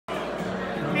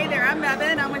I'm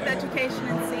Bevan. I'm with Education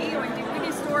and See. We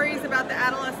do stories about the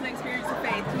adolescent experience of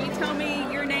faith. Can you tell me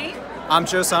your name? I'm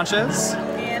Joe Sanchez.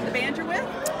 And the band you're with?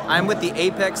 I'm with the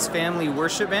Apex Family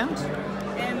Worship Band.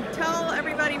 And tell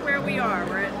everybody where we are.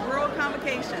 We're at Rural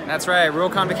Convocation. That's right, Rural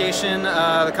Convocation,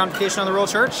 the Convocation of the Rural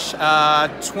Church,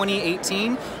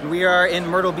 2018. We are in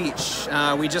Myrtle Beach.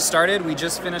 We just started. We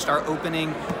just finished our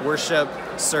opening worship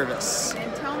service.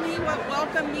 And tell me what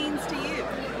welcome means to you.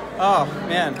 Oh,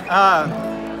 man.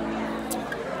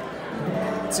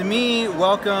 To me,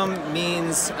 welcome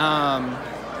means,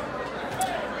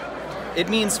 it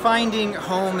means finding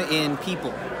home in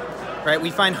people, right?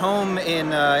 We find home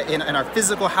in our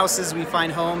physical houses, we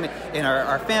find home in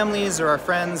our families or our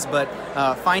friends, but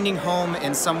finding home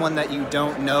in someone that you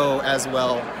don't know as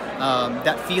well,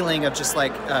 that feeling of just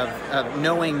like, of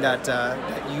knowing that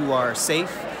you are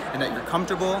safe and that you're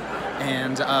comfortable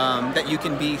and that you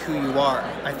can be who you are.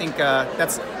 I think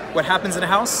that's what happens in a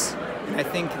house. And I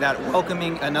think that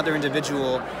welcoming another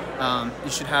individual, you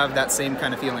should have that same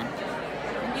kind of feeling.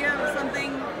 And do you have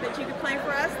something that you could play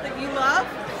for us that you love?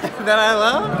 That I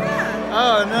love? Yeah.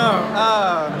 Oh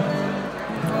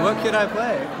no. What could I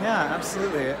play? Yeah,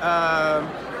 absolutely.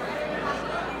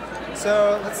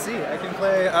 So let's see. I can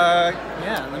play.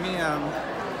 Yeah. Let me.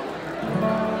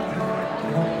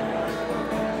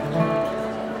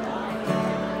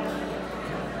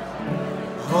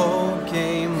 Hope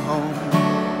came home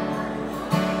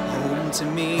to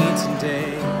me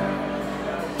today.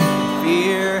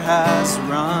 Fear has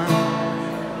run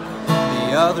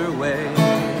the other way.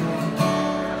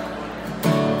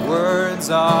 Words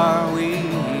are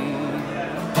weak,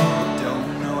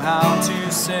 don't know how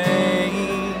to say.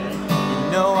 You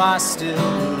know I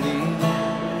still believe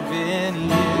in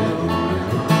you.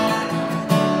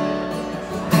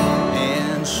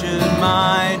 And should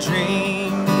my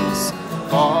dreams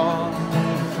fall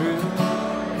through,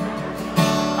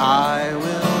 I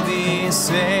will be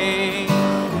safe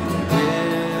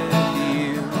with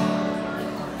you.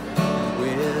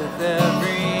 With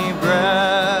every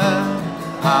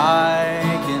breath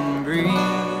I can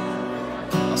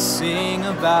breathe, I'll sing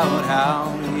about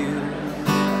how you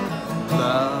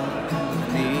love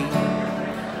me.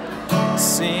 I'll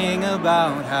sing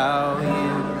about how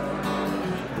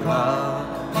you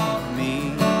love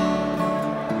me.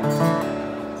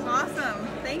 Awesome.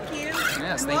 Thank you.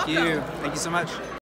 Yes, And thank welcome. you. Thank you so much.